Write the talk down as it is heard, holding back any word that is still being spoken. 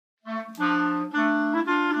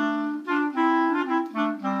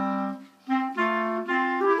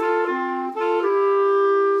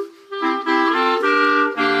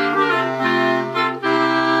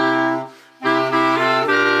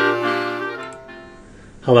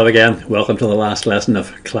Hello again, welcome to the last lesson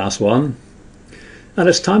of Class 1. And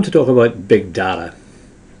it's time to talk about big data.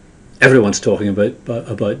 Everyone's talking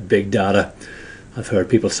about big data. I've heard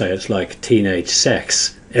people say it's like teenage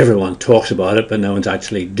sex. Everyone talks about it, but no one's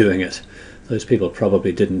actually doing it. Those people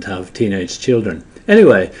probably didn't have teenage children.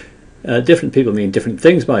 Anyway, different people mean different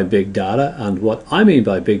things by big data, and what I mean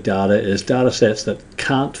by big data is data sets that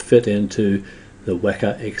can't fit into the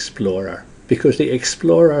Weka Explorer. Because the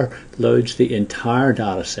Explorer loads the entire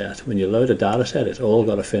data set. When you load a data set, it's all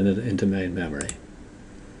got to fit into main memory.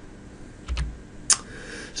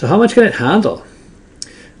 So how much can it handle?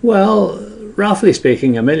 Well, roughly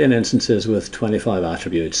speaking, 1,000,000 instances with 25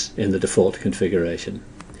 attributes in the default configuration.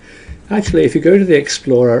 Actually, if you go to the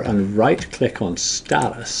Explorer and right-click on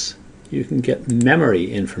Status, you can get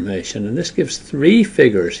memory information, and this gives 3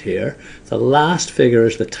 figures here. The last figure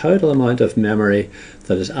is the total amount of memory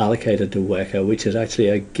that is allocated to Weka, which is actually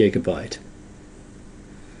a gigabyte.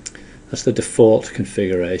 That's the default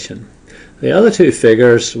configuration. The other 2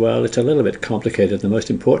 figures, well, it's a little bit complicated. The most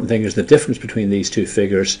important thing is the difference between these 2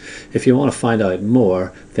 figures. If you want to find out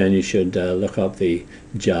more, then you should look up the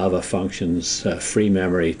Java functions, free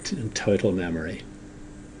memory and total memory.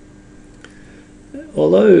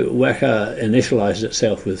 Although Weka initializes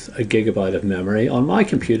itself with a gigabyte of memory, on my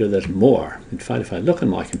computer there's more. In fact, if I look on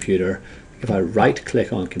my computer, if I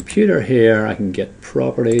right-click on Computer here, I can get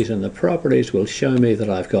Properties, and the Properties will show me that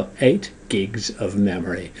I've got 8 gigs of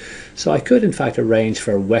memory. So I could in fact arrange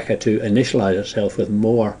for Weka to initialize itself with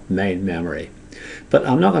more main memory. But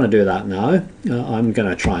I'm not going to do that now. I'm going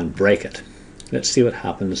to try and break it. Let's see what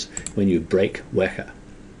happens when you break Weka.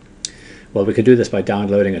 Well, we could do this by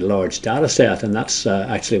downloading a large data set, and that's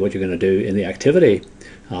actually what you're going to do in the activity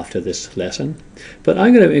after this lesson. But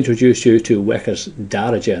I'm going to introduce you to Weka's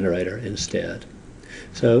data generator instead.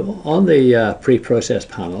 So on the pre-process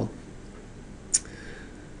panel,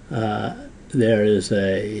 there is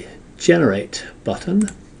a generate button,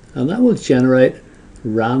 and that will generate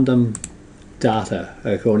random data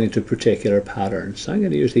according to particular patterns. So I'm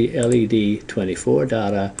going to use the LED24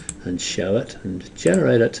 data and show it and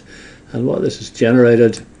generate it. And what this has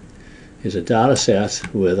generated is a data set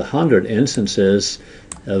with 100 instances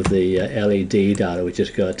of the LED data, which has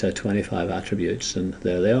got 25 attributes, and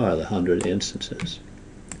there they are, the 100 instances.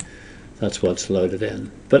 That's what's loaded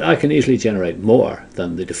in. But I can easily generate more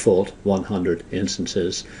than the default 100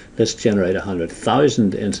 instances. Let's generate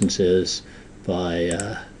 100,000 instances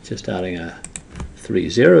by just adding 3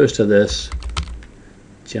 zeros to this.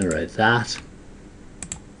 Generate that.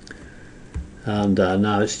 And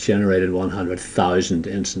now it's generated 100,000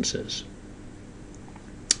 instances.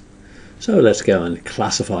 So let's go and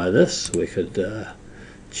classify this. We could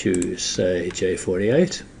choose, say,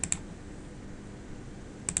 J48.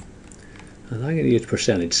 And I'm going to use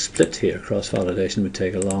percentage split here. Cross-validation would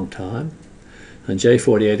take a long time. And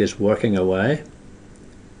J48 is working away.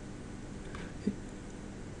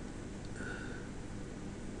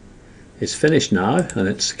 It's finished now, and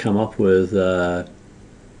it's come up with a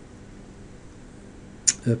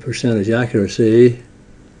percentage accuracy.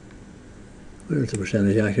 Where's the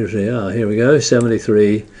percentage accuracy? Ah, here we go,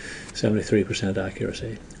 73%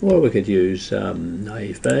 accuracy. Or we could use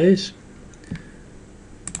naive Bayes,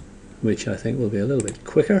 which I think will be a little bit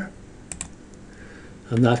quicker.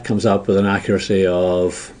 And that comes up with an accuracy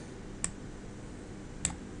of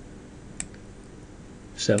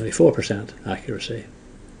 74% accuracy.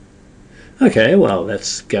 Okay, well,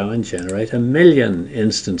 let's go and generate 1,000,000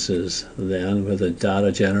 instances then with a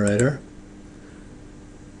data generator.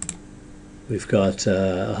 We've got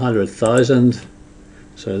 100,000,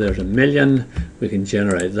 so there's 1,000,000. We can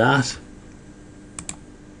generate that.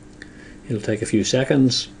 It'll take a few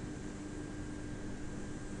seconds.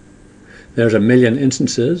 There's 1,000,000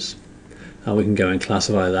 instances, and we can go and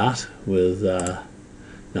classify that with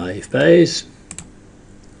naive Bayes.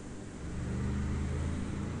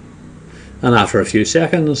 And after a few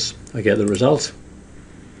seconds, I get the result.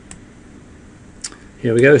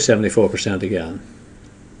 Here we go, 74% again.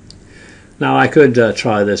 Now I could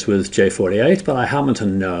try this with J48, but I happen to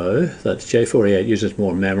know that J48 uses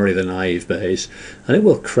more memory than naive Bayes, and it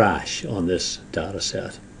will crash on this data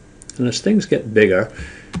set. And as things get bigger,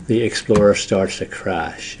 the Explorer starts to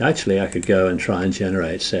crash. Actually, I could go and try and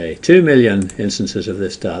generate, say, 2,000,000 instances of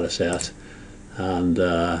this data set, and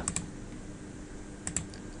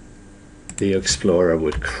the Explorer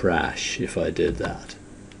would crash if I did that.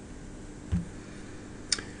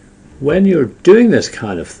 When you're doing this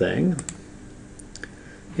kind of thing,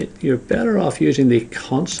 you're better off using the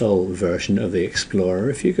console version of the Explorer.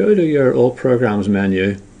 If you go to your All Programs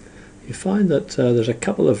menu, you find that there's a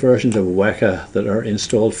couple of versions of Weka that are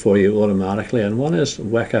installed for you automatically, and one is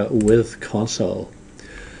Weka with console.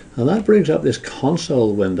 And that brings up this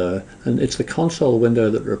console window, and it's the console window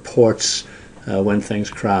that reports when things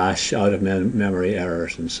crash, out of memory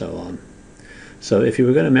errors, and so on. So if you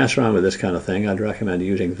were going to mess around with this kind of thing, I'd recommend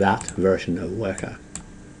using that version of Weka.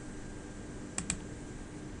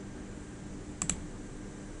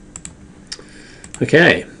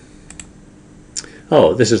 Okay.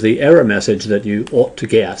 Oh, this is the error message that you ought to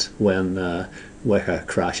get when Weka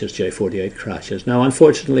crashes, J48 crashes. Now,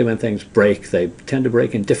 unfortunately, when things break, they tend to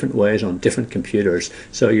break in different ways on different computers,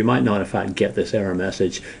 so you might not in fact get this error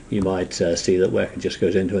message. You might see that Weka just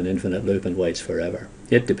goes into an infinite loop and waits forever.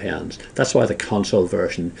 It depends. That's why the console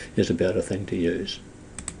version is a better thing to use.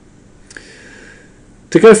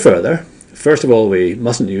 To go further, first of all, we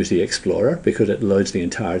mustn't use the Explorer because it loads the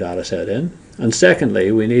entire data set in. And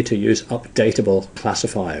secondly, we need to use updatable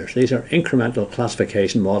classifiers. These are incremental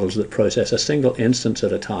classification models that process a single instance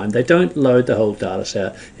at a time. They don't load the whole data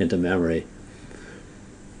set into memory.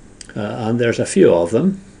 And there's a few of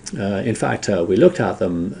them. In fact, we looked at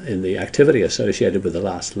them in the activity associated with the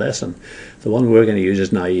last lesson. The one we're going to use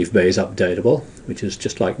is naive Bayes updatable, which is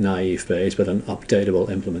just like naive Bayes but an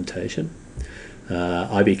updatable implementation.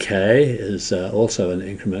 IBK is also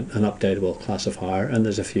an updatable classifier, and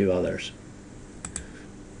there's a few others.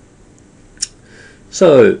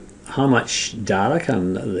 So how much data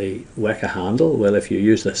can the Weka handle? Well, if you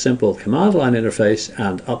use the simple command line interface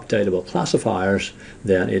and updatable classifiers,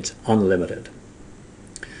 then it's unlimited.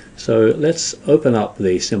 So let's open up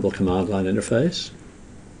the simple command line interface.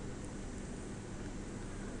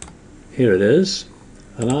 Here it is,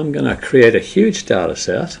 and I'm going to create a huge data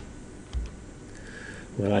set.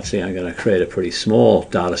 Well, actually, I'm going to create a pretty small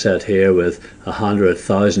data set here with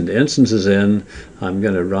 100,000 instances in. I'm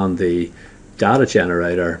going to run the data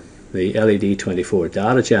generator, the LED24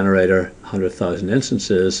 data generator, 100,000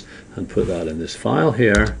 instances, and put that in this file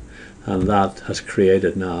here. And that has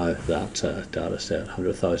created now that data set,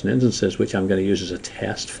 100,000 instances, which I'm going to use as a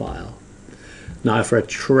test file. Now for a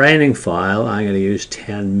training file, I'm going to use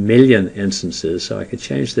 10 million instances, so I could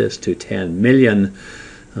change this to 10 million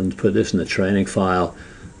and put this in the training file.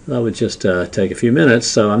 That would just take a few minutes,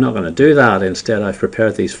 so I'm not going to do that. Instead, I've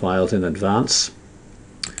prepared these files in advance.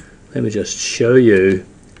 Let me just show you.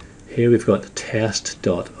 Here we've got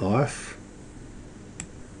test.arf.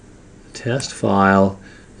 The test file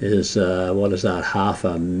is, what is that, half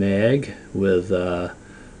a meg with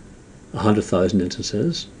 100,000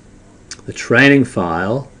 instances. The training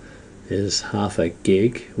file is half a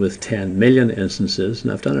gig with 10 million instances,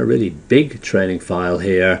 and I've done a really big training file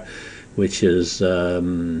here, which is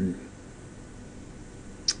 5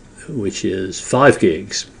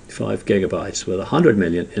 gigs, 5 gigabytes with 100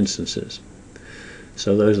 million instances.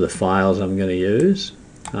 So those are the files I'm going to use,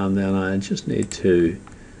 and then I just need to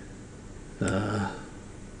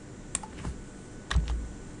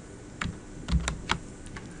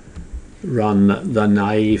run the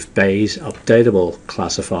naive Bayes updatable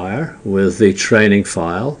classifier with the training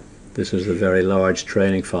file. This is the very large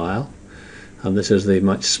training file, and this is the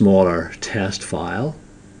much smaller test file.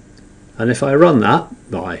 And if I run that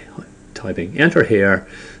by typing enter here,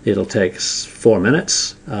 it'll take 4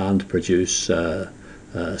 minutes and produce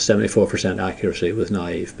 74% accuracy with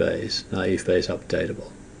naive Bayes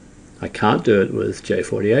updatable. I can't do it with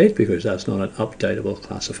J48 because that's not an updatable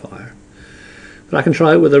classifier. But I can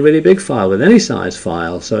try it with a really big file, with any size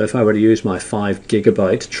file. So if I were to use my 5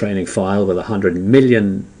 gigabyte training file with 100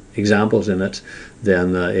 million examples in it,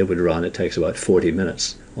 then it would run. It takes about 40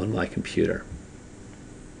 minutes on my computer.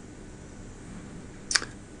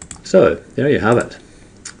 So there you have it.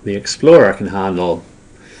 The Explorer can handle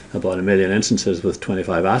about 1 million instances with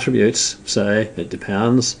 25 attributes, say. It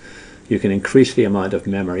depends. You can increase the amount of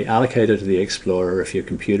memory allocated to the Explorer if your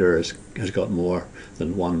computer has got more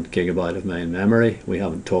than 1 gigabyte of main memory. We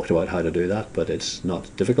haven't talked about how to do that, but it's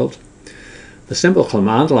not difficult. The simple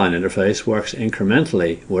command line interface works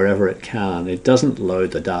incrementally wherever it can. It doesn't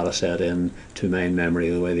load the data set in to main memory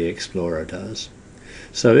the way the Explorer does.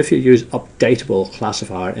 So if you use updatable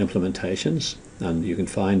classifier implementations, and you can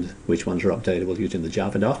find which ones are updatable using the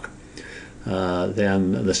Java doc,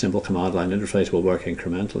 then the simple command line interface will work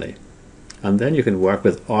incrementally. And then you can work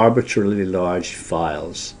with arbitrarily large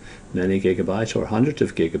files, many gigabytes or hundreds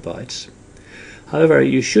of gigabytes. However,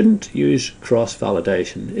 you shouldn't use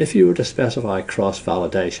cross-validation. If you were to specify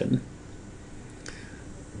cross-validation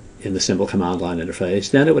in the simple command line interface,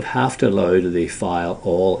 then it would have to load the file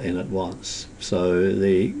all in at once. So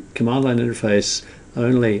the command line interface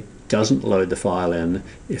only doesn't load the file in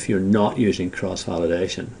if you're not using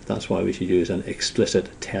cross-validation. That's why we should use an explicit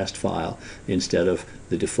test file instead of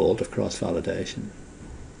the default of cross-validation.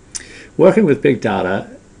 Working with big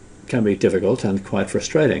data can be difficult and quite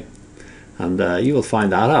frustrating, and you will find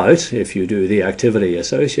that out if you do the activity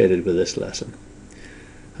associated with this lesson.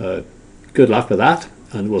 Good luck with that,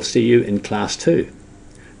 and we'll see you in class 2.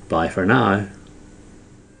 Bye for now.